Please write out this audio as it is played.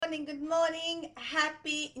morning, good morning.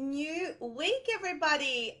 Happy new week,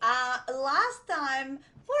 everybody. Last time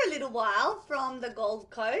for a little while from the Gold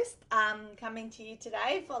Coast, coming to you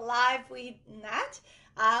today for Live with Nat.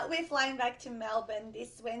 We're flying back to Melbourne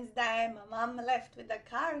this Wednesday. My mum left with the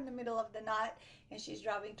car in the middle of the night and she's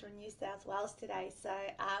driving to New South Wales today. So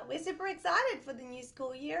we're super excited for the new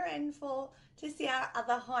school year and for to see our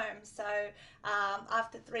other home. So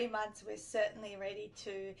after 3 months, we're certainly ready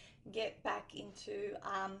to get back into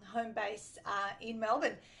home base in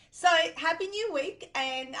Melbourne. So happy new week,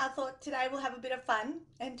 and I thought today we'll have a bit of fun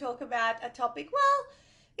and talk about a topic. Well,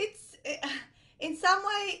 it's in some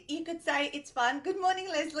way you could say it's fun. Good morning,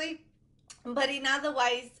 Leslie. But in other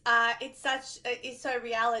ways, it's so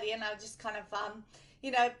reality, and I just kind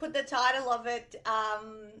of put the title of it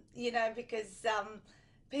because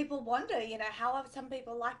people wonder how are some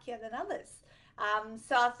people luckier than others.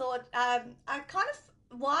 So I thought I kind of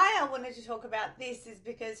why I wanted to talk about this is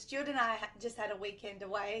because Stuart and I just had a weekend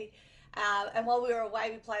away. And while we were away,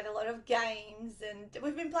 we played a lot of games, and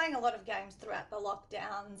we've been playing a lot of games throughout the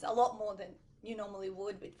lockdowns, a lot more than you normally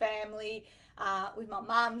would with family, with my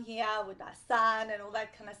mum here, with my son, and all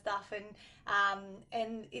that kind of stuff.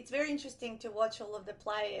 And it's very interesting to watch all of the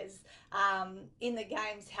players in the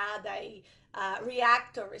games, how they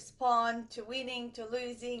react or respond to winning, to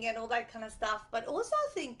losing, and all that kind of stuff. But also,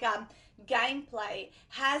 I think gameplay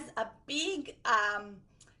has a big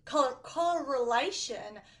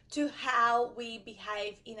correlation to how we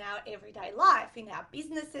behave in our everyday life, in our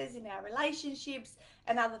businesses, in our relationships,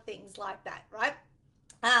 and other things like that, right?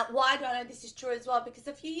 Why do I know this is true as well? Because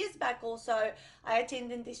a few years back also, I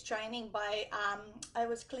attended this training by, it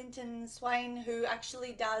was Clinton Swain, who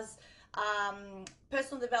actually does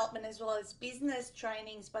personal development as well as business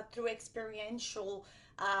trainings, but through experiential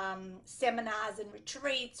seminars and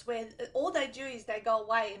retreats, where all they do is they go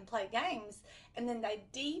away and play games, and then they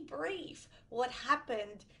debrief what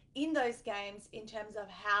happened in those games in terms of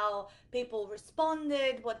how people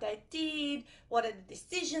responded, what they did, what are the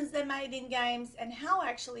decisions they made in games, and how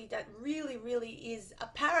actually that really, really is a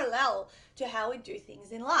parallel to how we do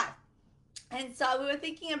things in life. And so we were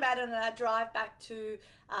thinking about it on our drive back to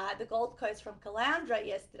the Gold Coast from Caloundra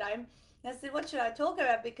yesterday. And I said, what should I talk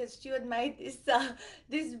about? Because Stuart made this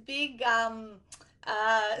big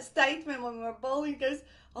statement when we were bowling. He goes,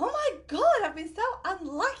 oh my God, I've been so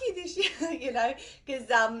unlucky this year, because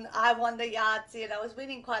I won the Yahtzee and I was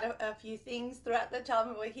winning quite a few things throughout the time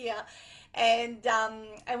we were here. And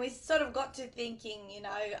we sort of got to thinking,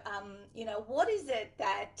 what is it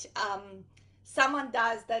that someone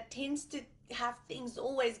does that tends to have things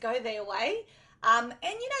always go their way? And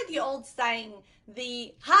the old saying,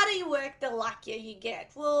 the harder you work, the luckier you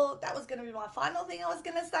get. Well, that was going to be my final thing I was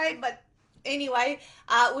going to say, but anyway,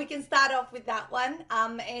 we can start off with that one.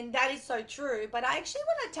 And that is so true. But I actually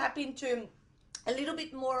want to tap into a little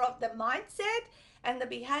bit more of the mindset and the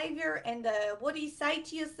behavior and the what do you say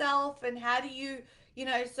to yourself, and how do you,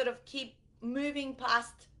 sort of keep moving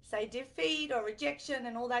past, say, defeat or rejection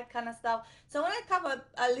and all that kind of stuff. So I want to cover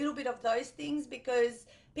a little bit of those things, because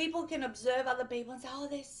people can observe other people and say, oh,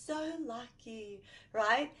 they're so lucky,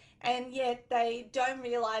 right? And yet they don't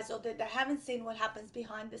realize, or that they haven't seen what happens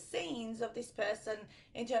behind the scenes of this person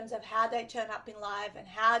in terms of how they turn up in life and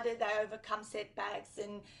how did they overcome setbacks,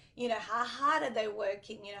 and how hard are they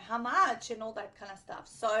working, how much, and all that kind of stuff.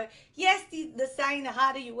 So yes, the saying, the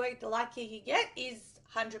harder you work, the luckier you get, is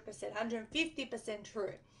 100%, 150%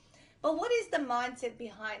 true. But what is the mindset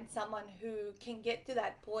behind someone who can get to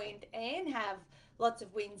that point and have lots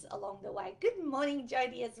of wins along the way? Good morning,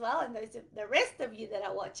 Jody, as well, and those of the rest of you that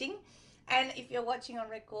are watching. And if you're watching on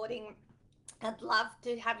recording, I'd love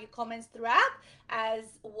to have your comments throughout as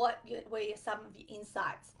what were some of your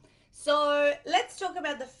insights. So let's talk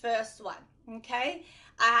about the first one, okay?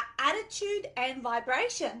 Attitude and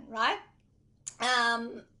vibration, right?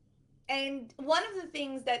 And one of the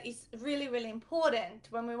things that is really, really important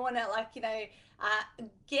when we want to,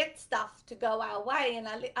 get stuff to go our way, and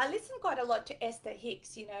I listen quite a lot to Esther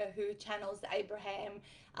Hicks, who channels Abraham,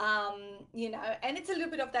 and it's a little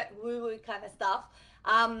bit of that woo-woo kind of stuff.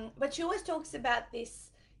 But she always talks about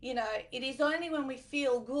this, it is only when we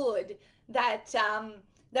feel good that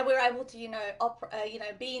that we're able to,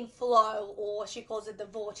 be in flow, or she calls it the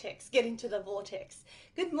vortex, get into the vortex.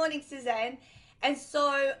 Good morning, Suzanne. And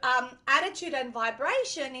so attitude and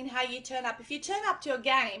vibration in how you turn up. If you turn up to a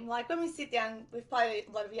game, like when we sit down, we've played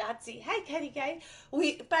a lot of Yahtzee. Hey, Katie Kay.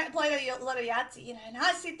 We played a lot of Yahtzee, and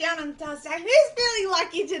I sit down and say, who's feeling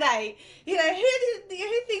lucky today? Who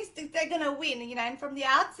thinks they're going to win? And from the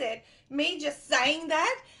outset, me just saying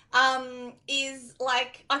that is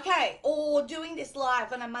like, okay, or doing this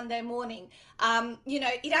live on a Monday morning, you know,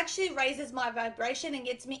 it actually raises my vibration and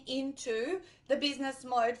gets me into the business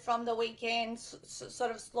mode from the weekend,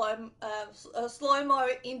 sort of slow mo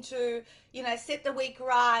into, you know, set the week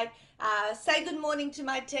right, say good morning to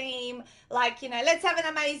my team, like, you know, let's have an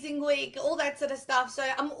amazing week, all that sort of stuff. So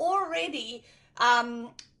I'm already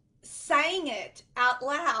saying it out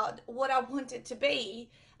loud what I want it to be,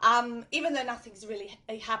 even though nothing's really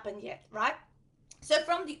happened yet, right? So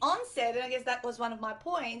from the onset, and I guess that was one of my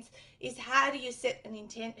points, is how do you set an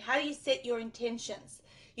intent? How do you set your intentions?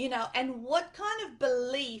 You know, and what kind of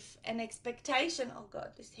belief and expectation? Oh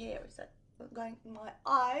God, this hair is that going in my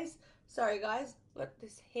eyes? Sorry guys, got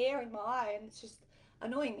this hair in my eye, and it's just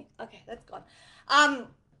annoying me. Okay, that's gone. Um,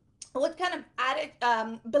 what kind of added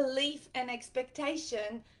belief and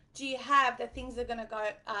expectation do you have that things are going to go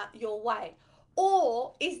your way?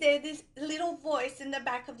 Or is there this little voice in the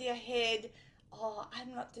back of your head, oh,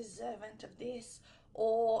 I'm not deserving of this,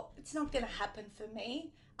 or it's not going to happen for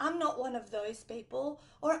me, I'm not one of those people,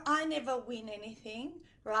 or I never win anything,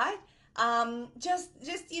 right? Just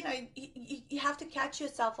you know, you have to catch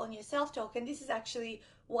yourself on your self-talk, and this is actually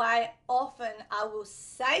why often I will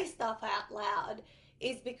say stuff out loud,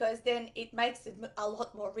 is because then it makes it a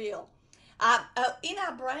lot more real. In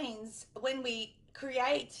our brains, when we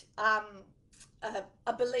create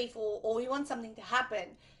a belief, or we want something to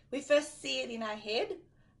happen, we first see it in our head,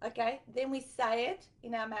 okay? Then we say it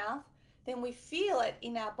in our mouth, then we feel it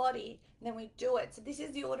in our body, and then we do it. So this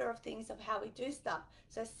is the order of things of how we do stuff.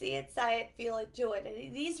 So see it, say it, feel it, do it. And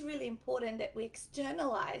it is really important that we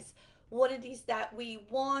externalize what it is that we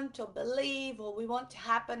want or believe or we want to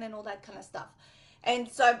happen and all that kind of stuff. And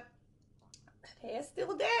so hair's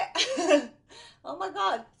still there. Oh my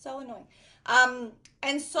God, so annoying.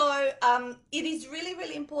 And so it is really,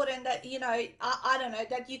 really important that, you know, I don't know,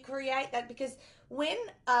 that you create that, because when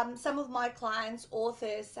some of my clients,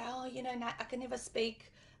 authors, say, oh, you know, Nat, I can never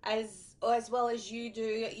speak as well as you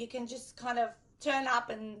do. You can just kind of turn up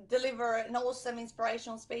and deliver an awesome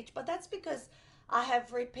inspirational speech. But that's because I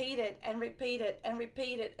have repeated and repeated and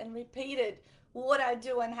repeated and repeated what I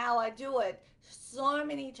do and how I do it so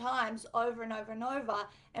many times over and over and over.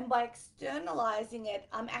 And by externalizing it,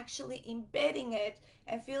 I'm actually embedding it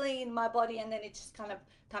and feeling it in my body, and then it's just kind of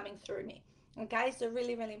coming through me. Okay, so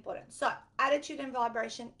really, really important. So attitude and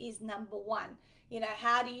vibration is number one. You know,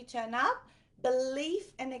 how do you turn up?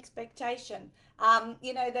 Belief and expectation.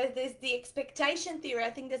 You know, there's the expectation theory. I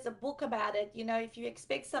think there's a book about it. You know, if you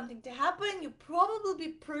expect something to happen, you'll probably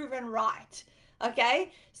be proven right.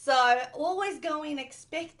 Okay, so always going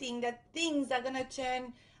expecting that things are going to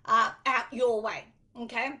turn out your way.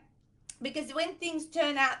 Okay, because when things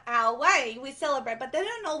turn out our way, we celebrate, but they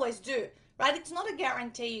don't always do, right? It's not a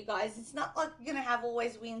guarantee, you guys. It's not like you're going to have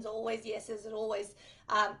always wins, always yeses, and always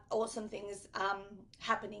awesome things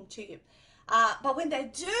happening to you. But when they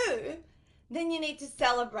do, then you need to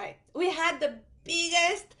celebrate. We had the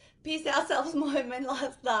biggest piss ourselves moment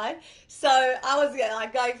last night. So I was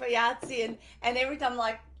like going for Yahtzee, and every time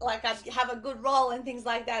like I'd have a good roll and things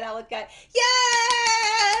like that, I would go,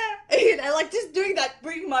 yeah, you know, like just doing that,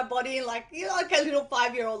 bringing my body in, like, you know, like a little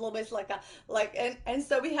 5-year-old, almost like and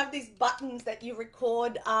so we have these buttons that you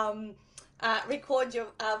record your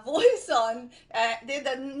voice on. They're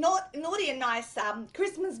the naughty and nice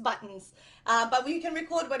Christmas buttons, but you can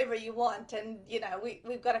record whatever you want. And you know,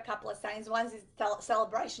 we've got a couple of sayings. One is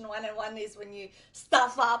celebration one, and one is when you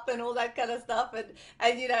stuff up and all that kind of stuff.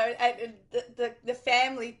 And you know, and the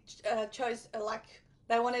family chose like,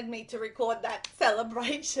 they wanted me to record that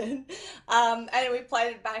celebration, and we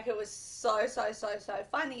played it back. It was so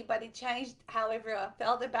funny, but it changed how everyone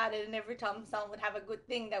felt about it. And every time someone would have a good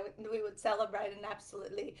thing, we would celebrate and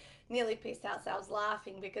absolutely nearly piss ourselves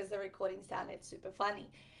laughing because the recording sounded super funny.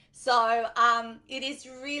 So it is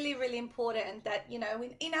really, really important that, you know,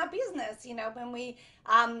 in our business, you know, when we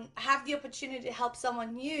have the opportunity to help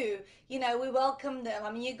someone new, you know, we welcome them.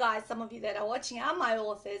 I mean, you guys, some of you that are watching are my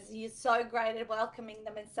authors. You're so great at welcoming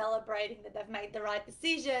them and celebrating that they've made the right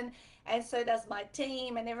decision. And so does my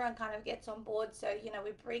team, and everyone kind of gets on board. So, you know,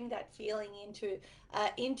 we bring that feeling into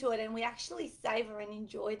it, and we actually savor and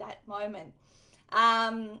enjoy that moment.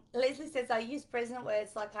 Leslie says, I use present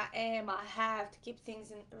words like I am, I have, to keep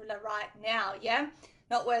things in the right now. Yeah,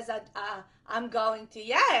 not words I'm going to.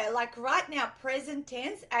 Yeah, like right now, present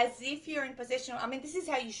tense, as if you're in possession. I mean, this is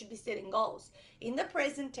how you should be setting goals, in the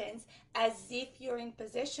present tense, as if you're in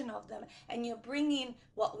possession of them, and you're bringing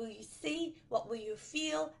what will you see, what will you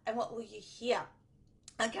feel, and what will you hear.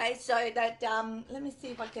 Okay, so that let me see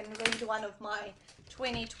if I can read one of my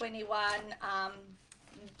 2021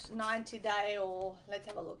 90 day, or let's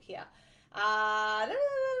have a look here.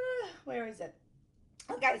 Where is it?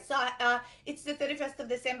 Okay, so it's the 31st of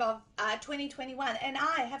December of 2021, and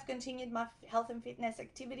I have continued my health and fitness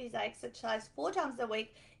activities. I exercise 4 times a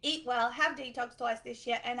week, eat well, have detox twice this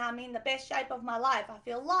year, and I'm in the best shape of my life. I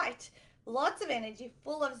feel light, lots of energy,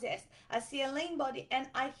 full of zest. I see a lean body, and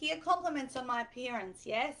I hear compliments on my appearance.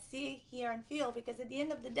 Yes, see, hear, and feel, because at the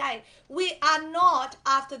end of the day, we are not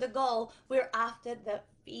after the goal, we're after the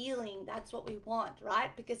feeling. That's what we want,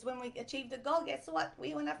 right? Because when we achieve the goal, guess what?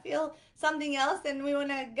 We want to feel something else, and we want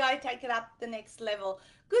to go take it up the next level.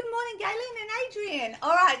 Good morning, Galen and Adrian.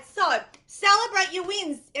 All right, so celebrate your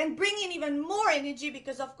wins and bring in even more energy,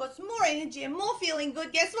 because of course more energy and more feeling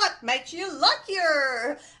good, guess what, makes you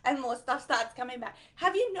luckier, and more stuff starts coming back.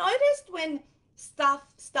 Have you noticed when stuff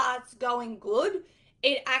starts going good,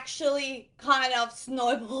 it actually kind of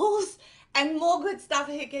snowballs, and more good stuff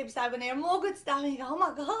here keeps happening, and more good stuff, and you go, oh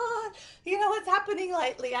my God, you know what's happening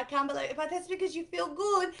lately, I can't believe it. But that's because you feel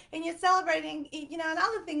good and you're celebrating, you know,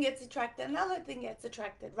 another thing gets attracted, another thing gets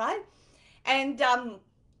attracted, right? And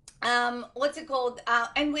what's it called,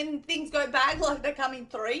 and when things go bad, like they come in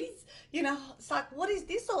threes, you know, it's like, what is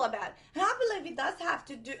this all about? And I believe it does have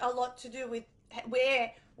to do a lot to do with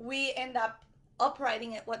where we end up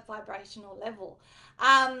operating at what vibrational level.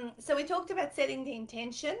 So we talked about setting the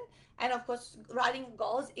intention, and of course writing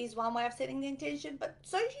goals is one way of setting the intention, but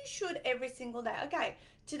so you should every single day. Okay,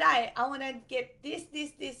 today I want to get this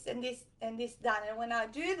and this done, and when I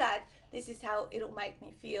do that, this is how it'll make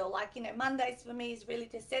me feel. Like, you know, Mondays for me is really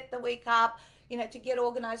to set the week up, you know, to get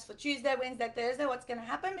organized for Tuesday, Wednesday, Thursday, what's going to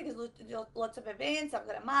happen, because lots of events. I've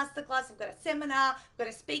got a masterclass, I've got a seminar, I've got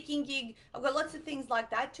a speaking gig, I've got lots of things like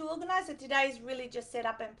that to organize. So today is really just set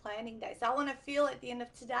up and planning day. So I want to feel at the end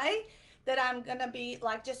of today that I'm going to be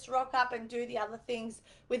like, just rock up and do the other things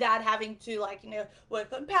without having to, like, you know,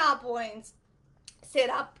 work on PowerPoints,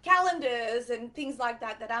 set up calendars and things like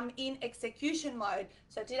that, that I'm in execution mode.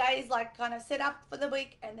 So today is like kind of set up for the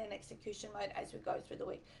week and then execution mode as we go through the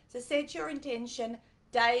week. So set your intention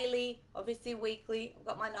daily, obviously weekly. I've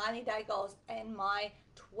got my 90-day goals and my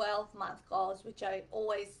 12-month goals, which I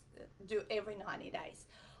always do every 90 days.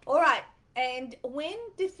 All right. And when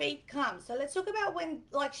defeat comes, so let's talk about when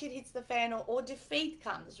like shit hits the fan, or defeat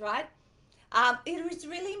comes, right? It is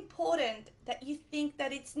really important that you think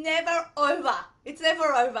that it's never over. It's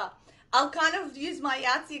never over. I'll kind of use my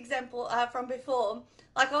Yahtzee example from before.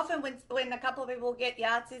 Like, often when a couple of people get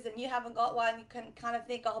Yahtzees and you haven't got one, you can kind of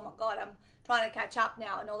think, oh my God, I'm trying to catch up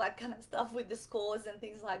now, and all that kind of stuff with the scores and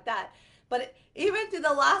things like that. But even to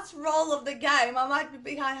the last roll of the game, I might be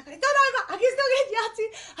behind. It's not over. I can still get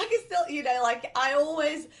Yahtzee. I can still, you know, like, I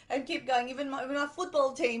always and keep going. Even my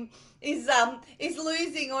football team is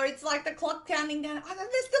losing, or it's like the clock counting down. Oh,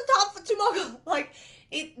 there's still time for tomorrow. Like,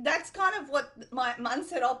 that's kind of what my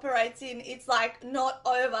mindset operates in. It's like not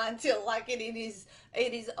over until like it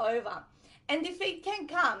is over, and defeat can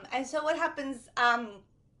come. And so what happens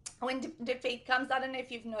when defeat comes? I don't know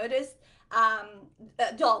if you've noticed,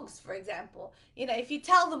 dogs, for example. You know, if you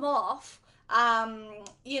tell them off,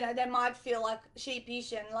 you know, they might feel like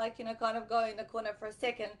sheepish and like, you know, kind of go in the corner for a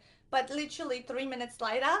second, but literally 3 minutes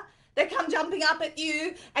later, they come jumping up at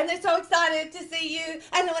you, and they're so excited to see you,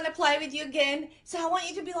 and they want to play with you again. So I want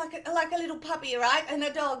you to be like a little puppy, right? And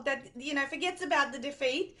a dog that, you know, forgets about the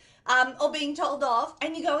defeat, or being told off,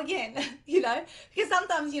 and you go again, you know, because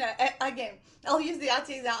sometimes, you know, again, I'll use the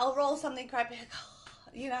RTs out, I'll roll something crappy, like,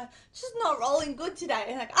 you know, just not rolling good today.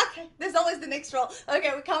 And like, okay, there's always the next roll.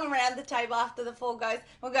 Okay, we come around the table after the 4 goes.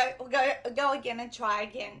 We'll go again and try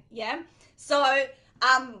again. Yeah. So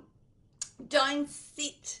don't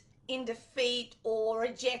sit in defeat or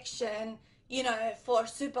rejection, you know, for a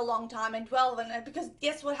super long time and dwell on it, because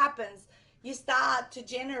guess what happens? You start to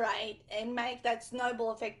generate and make that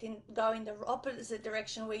snowball effect and go in the opposite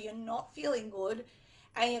direction, where you're not feeling good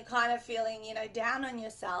and you're kind of feeling, you know, down on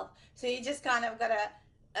yourself. So you just kind of got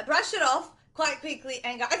to brush it off quite quickly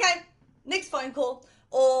and go, okay, next phone call,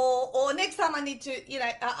 or next time I need to, you know,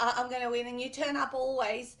 I'm going to win. And you turn up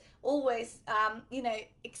always, you know,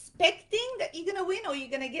 expecting that you're going to win or you're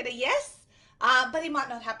going to get a yes, but it might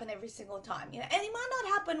not happen every single time, you know, and it might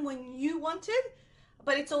not happen when you wanted,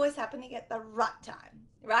 but it's always happening at the right time,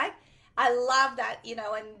 right? I love that, you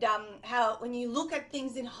know, and how when you look at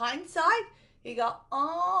things in hindsight, you go,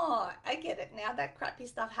 oh, I get it now. That crappy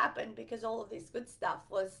stuff happened because all of this good stuff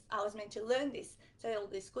I was meant to learn this. So all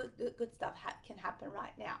this good stuff can happen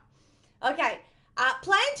right now. Okay,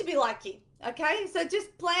 plan to be lucky. Okay, so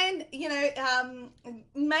just plan, you know,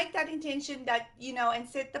 make that intention that, you know, and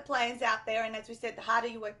set the plans out there. And as we said, the harder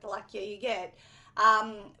you work, the luckier you get.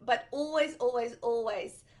 But always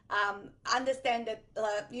understand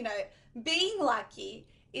that, you know, being lucky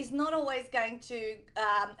is not always going to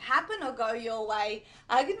happen or go your way.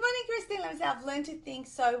 Good morning, Christine. Let me say, I've learned to think.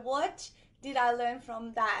 So, what did I learn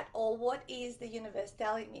from that? Or what is the universe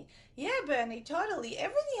telling me? Yeah, Bernie, totally.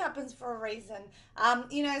 Everything happens for a reason.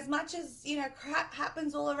 As much as, crap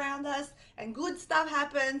happens all around us and good stuff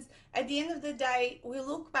happens, at the end of the day, we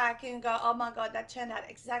look back and go, oh my God, that turned out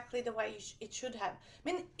exactly the way it should have.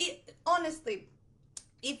 I mean, honestly,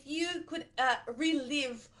 if you could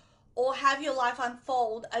relive or have your life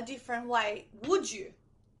unfold a different way, would you?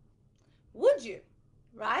 Would you?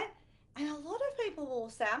 Right? And a lot of people will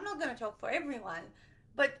say, I'm not going to talk for everyone,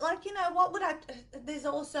 but like, what would I, there's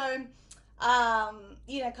also,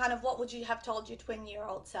 kind of what would you have told your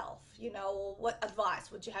 20-year-old self, or what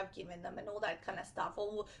advice would you have given them and all that kind of stuff?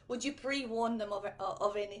 Or would you pre-warn them of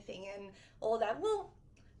anything and all that? Well,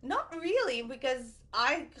 not really, because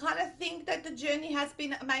I kind of think that the journey has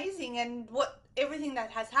been amazing, and everything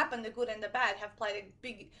that has happened, the good and the bad, have played a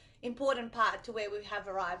big, important part to where we have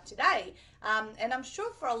arrived today. And I'm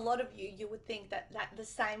sure for a lot of you, you would think that the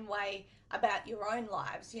same way about your own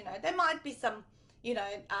lives. There might be some,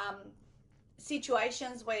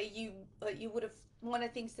 situations where you would have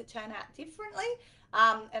wanted things to turn out differently,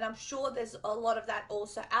 and I'm sure there's a lot of that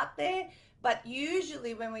also out there. But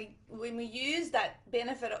usually when we use that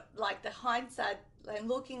benefit of like the hindsight and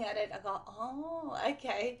looking at it, I go, oh,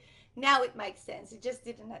 okay, now it makes sense. It just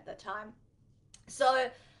didn't at the time. So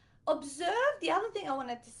the other thing I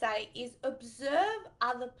wanted to say is observe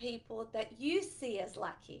other people that you see as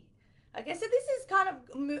lucky. Okay, so this is kind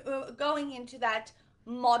of going into that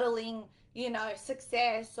modeling,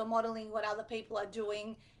 success, or modeling what other people are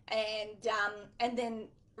doing, and then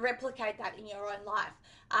replicate that in your own life.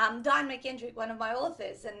 Diane McKendrick, one of my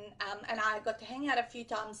authors, and I got to hang out a few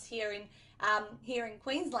times here in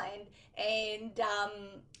Queensland, and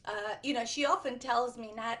she often tells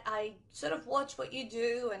me, Nat, I sort of watch what you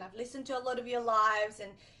do, and I've listened to a lot of your lives,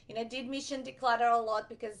 and did mission declutter a lot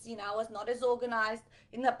because I was not as organized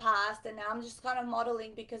in the past, and now I'm just kind of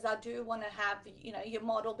modeling because I do want to have your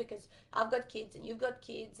model, because I've got kids and you've got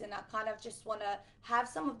kids, and I kind of just want to have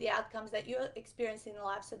some of the outcomes that you're experiencing in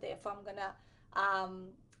life, so therefore I'm gonna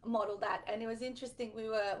model that. And it was interesting,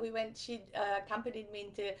 she accompanied me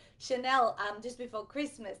into Chanel just before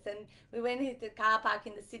Christmas, and we went into the car park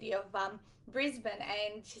in the city of Brisbane,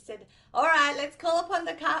 and she said, all right, let's call upon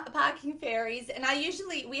the parking fairies. And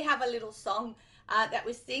we have a little song that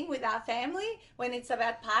we sing with our family when it's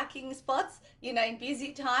about parking spots, in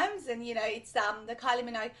busy times. And, it's the Kylie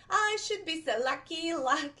Minogue, I should be so lucky,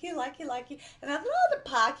 lucky, lucky, lucky. And I thought, oh, the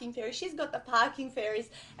parking fairies, she's got the parking fairies.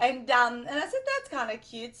 And I said, that's kind of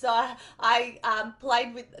cute. So I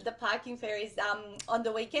played with the parking fairies on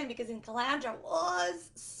the weekend, because in Caloundra was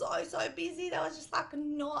so busy. There was just like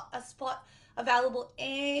not a spot available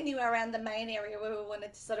anywhere around the main area where we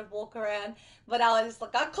wanted to sort of walk around. But I was just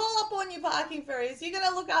like, I call up on you parking fairies. You're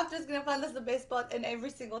gonna look after us, gonna find us the best spot. And every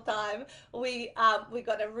single time we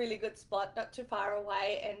got a really good spot, not too far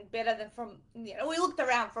away, and better than from we looked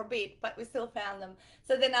around for a bit, but we still found them.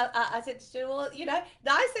 So then I said to Stu, well,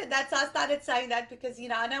 I said that, so I started saying that because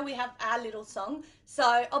I know we have our little song.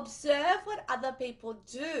 So observe what other people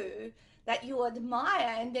do that you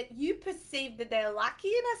admire and that you perceive that they're lucky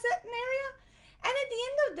in a certain area. And at the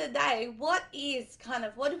end of the day,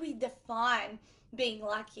 what do we define being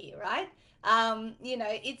lucky, right?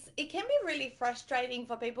 It can be really frustrating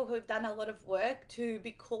for people who've done a lot of work to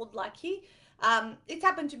be called lucky. It's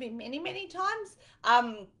happened to me many, many times.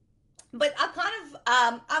 But I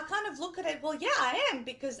kind of look at it, well, yeah, I am,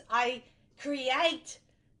 because I create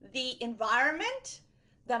the environment,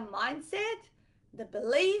 the mindset, the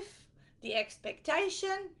belief, the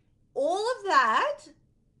expectation, all of that,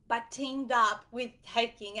 but teamed up with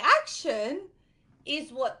taking action,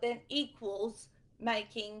 is what then equals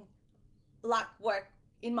making luck work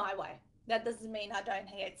in my way. That doesn't mean I don't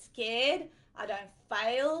get scared, I don't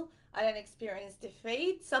fail, I don't experience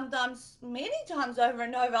defeat. Sometimes, many times over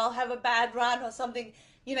and over, I'll have a bad run or something,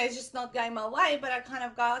 it's just not going my way, but I kind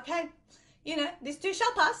of go, okay, this too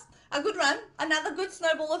shall pass. A good run, another good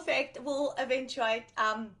snowball effect will eventuate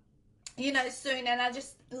soon. And I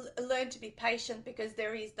just learn to be patient, because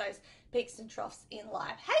there is those peaks and troughs in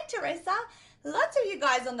life. Hey, Teresa, lots of you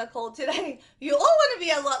guys on the call today. You all want to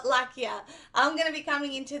be a lot luckier. I'm going to be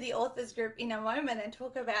coming into the authors group in a moment and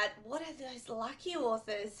talk about what are those lucky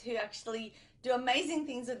authors who actually do amazing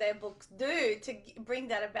things with their books do to bring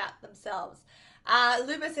that about themselves.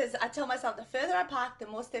 Luba says, I tell myself the further I park, the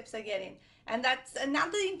more steps I get in. And that's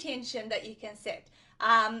another intention that you can set.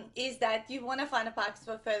 Is that you want to find a park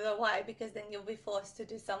spot further away, because then you'll be forced to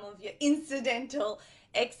do some of your incidental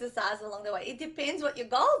exercise along the way. It depends what your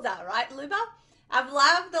goals are, right, Luba? I've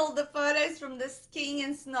loved all the photos from the skiing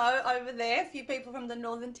and snow over there. A few people from the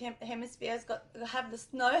northern hemisphere have the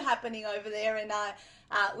snow happening over there, and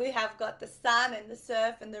we have got the sun and the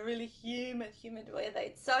surf and the really humid weather.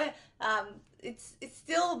 It's so it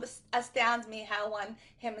still astounds me how one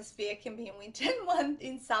hemisphere can be in winter and one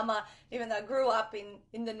in summer. Even though I grew up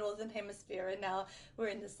in the northern hemisphere and now we're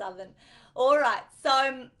in the southern. All right,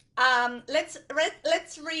 so let's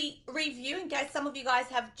review in case some of you guys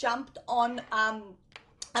have jumped on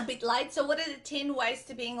a bit late. So what are the 10 ways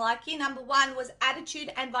to being lucky? Number 1 was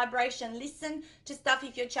attitude and vibration. Listen to stuff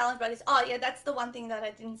if you're challenged by this. Oh yeah, that's the one thing that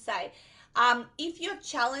I didn't say. If you're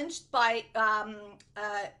challenged by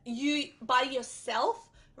yourself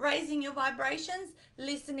raising your vibrations,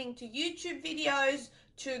 listening to YouTube videos,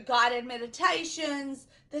 to guided meditations,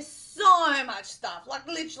 there's so much stuff. Like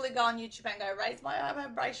literally go on YouTube and go raise my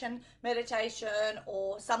vibration meditation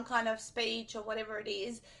or some kind of speech or whatever it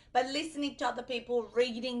is. But listening to other people,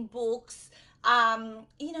 reading books,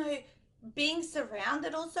 being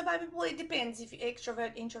surrounded also by people. It depends if you're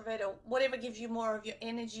extrovert, introvert, or whatever gives you more of your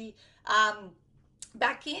energy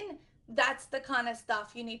back in. That's the kind of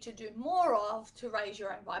stuff you need to do more of to raise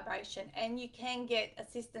your own vibration. And you can get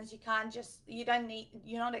assistance.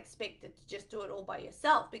 You're not expected to just do it all by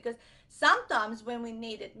yourself, because sometimes when we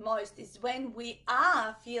need it most is when we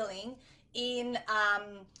are feeling in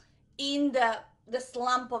the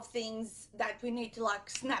slump of things that we need to like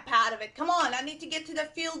snap out of it. Come on, I need to get to the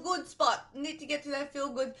feel good spot.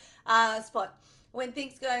 Spot. When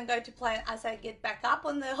things go to plan, I say get back up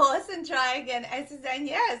on the horse and try again. And Suzanne,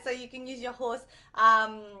 yeah, so you can use your horse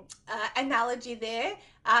analogy there.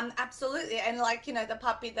 Absolutely. And like, the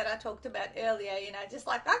puppy that I talked about earlier, just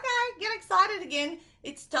like, okay, get excited again.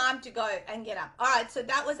 It's time to go and get up. All right, so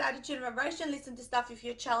that was attitude and vibration. Listen to stuff if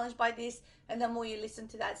you're challenged by this. And the more you listen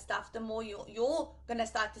to that stuff, the more you're going to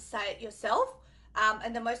start to say it yourself.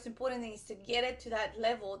 And the most important thing is to get it to that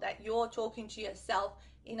level that you're talking to yourself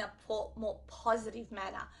in a more positive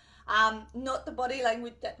manner. Not the body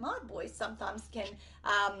language that my boys sometimes can.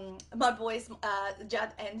 My boys,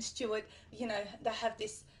 Judd and Stuart, they have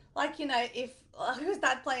this, like, if we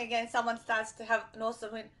start playing again, someone starts to have an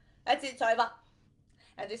awesome win. That's it, it's over.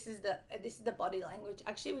 And this is the body language.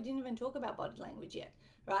 Actually, we didn't even talk about body language yet,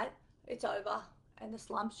 right? It's over, and the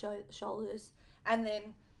slumped shoulders. And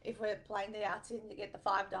then if we're playing the outside, they get the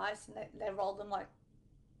 5 dice and they roll them like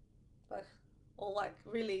or like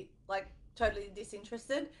really like totally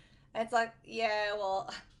disinterested. And it's like, yeah, well,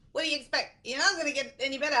 what do you expect? You're not going to get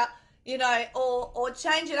any better, or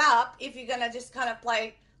change it up if you're going to just kind of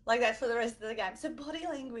play like that for the rest of the game. So body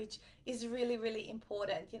language is really, really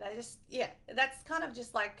important. That's kind of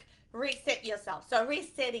just like reset yourself. So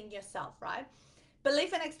resetting yourself, right?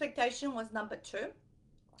 Belief and expectation was number 2.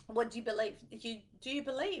 What do you believe? Do you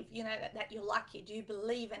believe, that you're lucky? Do you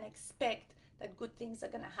believe and expect that good things are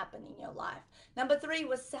going to happen in your life? Number 3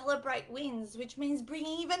 was celebrate wins, which means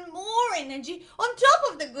bringing even more energy on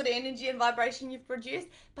top of the good energy and vibration you've produced,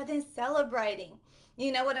 but then celebrating.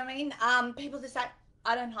 You know what I mean? People just say,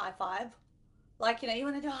 I don't high five. Like, you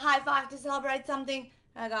want to do a high five to celebrate something.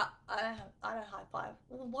 And I go, I don't high five.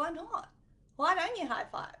 Well, why not? Why don't you high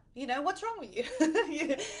five? What's wrong with you?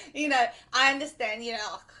 I understand,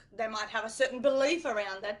 they might have a certain belief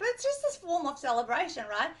around that, but it's just this form of celebration,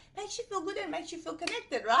 right? Makes you feel good and makes you feel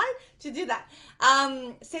connected, right? To do that.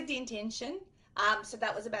 Set the intention. So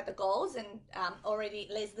that was about the goals, and already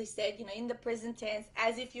Leslie said, in the present tense,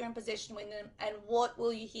 as if you're in possession with them, and what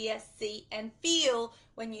will you hear, see, and feel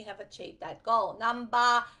when you have achieved that goal?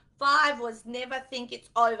 Number 5 was never think it's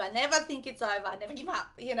over. Never think it's over. Never give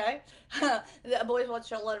up, The boys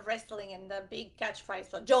watch a lot of wrestling, and the big catchphrase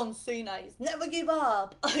for John Cena is never give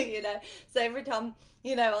up, So every time,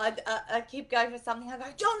 I keep going for something, I go,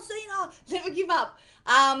 John Cena, never give up.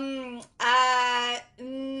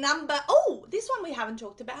 This one we haven't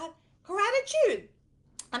talked about, gratitude.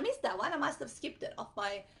 I missed that one. I must have skipped it off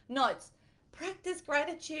my notes. Practice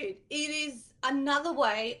gratitude. It is another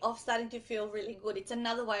way of starting to feel really good. It's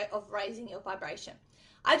another way of raising your vibration.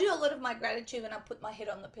 I do a lot of my gratitude when I put my head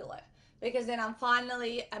on the pillow, because then I'm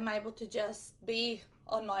able to just be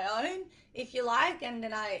on my own, if you like, and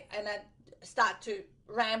then I start to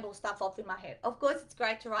ramble stuff off in my head. Of course, it's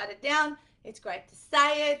great to write it down. It's great to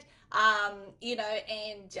say it, and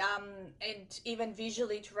even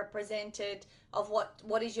visually to represent it, of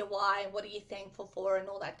what is your why and what are you thankful for and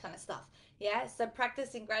all that kind of stuff. Yeah, so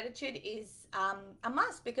practicing gratitude is a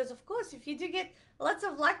must, because of course, if you do get lots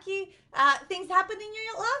of lucky things happening in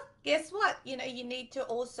your life, guess what? You need to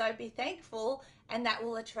also be thankful, and that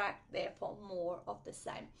will attract, therefore, more of the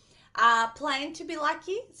same. Plan to be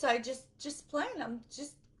lucky. So just plan. I'm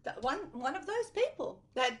just one of those people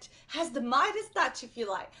that has the Midas touch, if you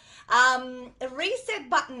like. A reset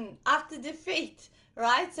button after defeat,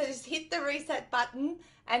 right? So just hit the reset button,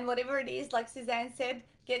 and whatever it is, like Suzanne said,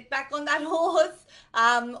 get back on that horse,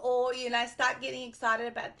 or start getting excited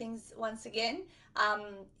about things once again.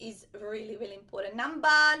 Is really, really important. Number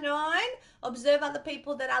 9, observe other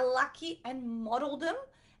people that are lucky and model them.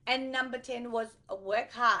 And number 10 was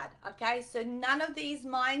work hard. Okay, so none of these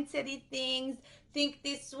mindset things, think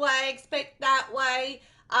this way, expect that way.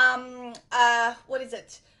 What is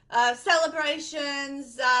it?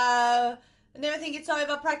 Celebrations, never think it's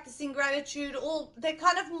over, practicing gratitude. All they're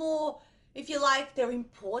kind of more, if you like, they're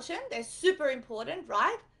important. They're super important,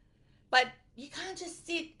 right? But you can't just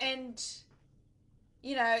sit and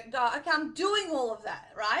go, okay, I'm doing all of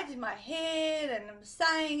that, right, in my head, and I'm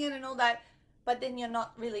saying it and all that, but then you're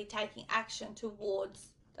not really taking action towards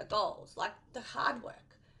the goals, like the hard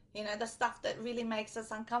work, the stuff that really makes us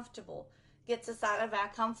uncomfortable, gets us out of our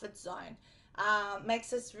comfort zone,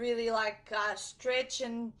 makes us really stretch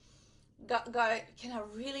and go, can I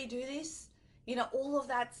really do this? All of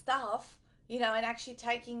that stuff, and actually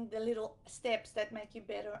taking the little steps that make you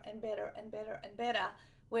better and better and better and better,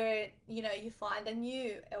 where you find a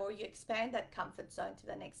new, or you expand that comfort zone to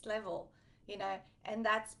the next level, and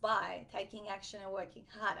that's by taking action and working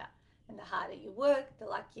harder. And the harder you work, the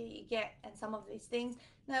luckier you get. And some of these things,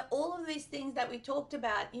 now all of these things that we talked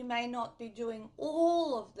about, you may not be doing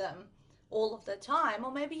all of them all of the time,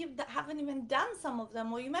 or maybe you haven't even done some of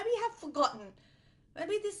them, or you maybe have forgotten.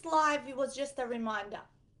 Maybe this live, it was just a reminder.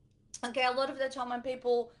 Okay, a lot of the time when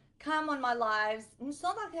people come on my lives, it's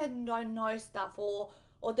not like they don't know stuff, or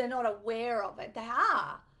they're not aware of it. They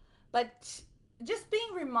are, but just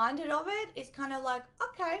being reminded of it is kind of like,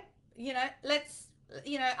 okay, let's,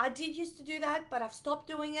 I did used to do that, but I've stopped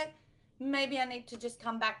doing it. Maybe I need to just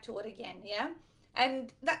come back to it again. Yeah.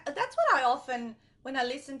 And that's what I often, when I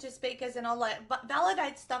listen to speakers, and I'll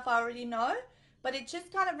validate stuff I already know, but it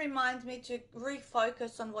just kind of reminds me to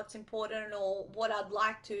refocus on what's important, or what I'd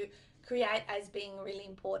like to create as being really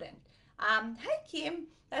important. Hey Kim,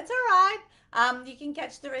 that's all right. You can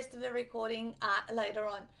catch the rest of the recording later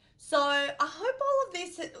on. So I hope all of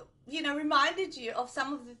this, reminded you of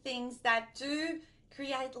some of the things that do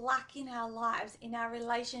create luck in our lives, in our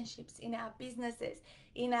relationships, in our businesses,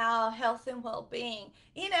 in our health and well-being,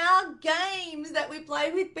 in our games that we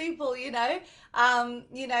play with people, who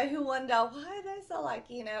wonder why they're so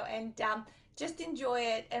lucky, and just enjoy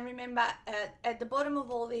it. And remember, at the bottom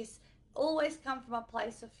of all this, always come from a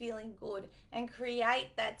place of feeling good, and create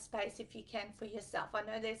that space if you can for yourself. I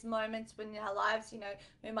know there's moments when in our lives,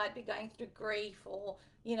 we might be going through grief, or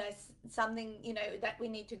something, that we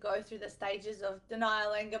need to go through the stages of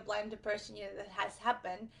denial, anger, blame, depression, that has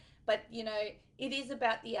happened. But it is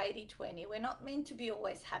about the 80-20. We're not meant to be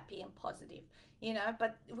always happy and positive,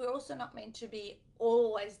 but we're also not meant to be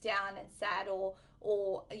always down and sad, or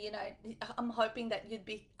I'm hoping that you'd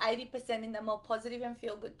be 80% in the more positive and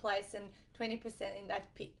feel good place, and 20% in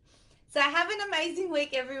that pit. So have an amazing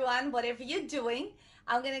week, everyone, whatever you're doing.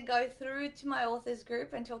 I'm going to go through to my authors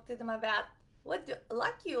group and talk to them about what do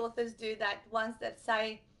lucky authors do that ones that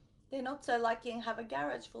say they're not so lucky and have a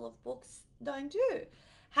garage full of books don't do.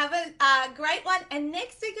 Have a great one. And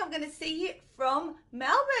next week, I'm going to see you from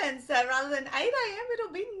Melbourne. So rather than 8 a.m.,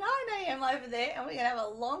 it'll be 9 a.m. over there. And we're going to have a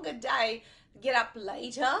longer day, get up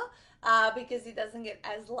later because it doesn't get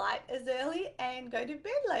as light as early, and go to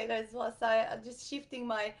bed later as well. So I'm just shifting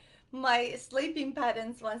my sleeping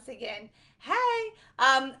patterns once again. Hey,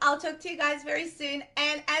 I'll talk to you guys very soon.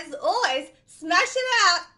 And as always, smash it out.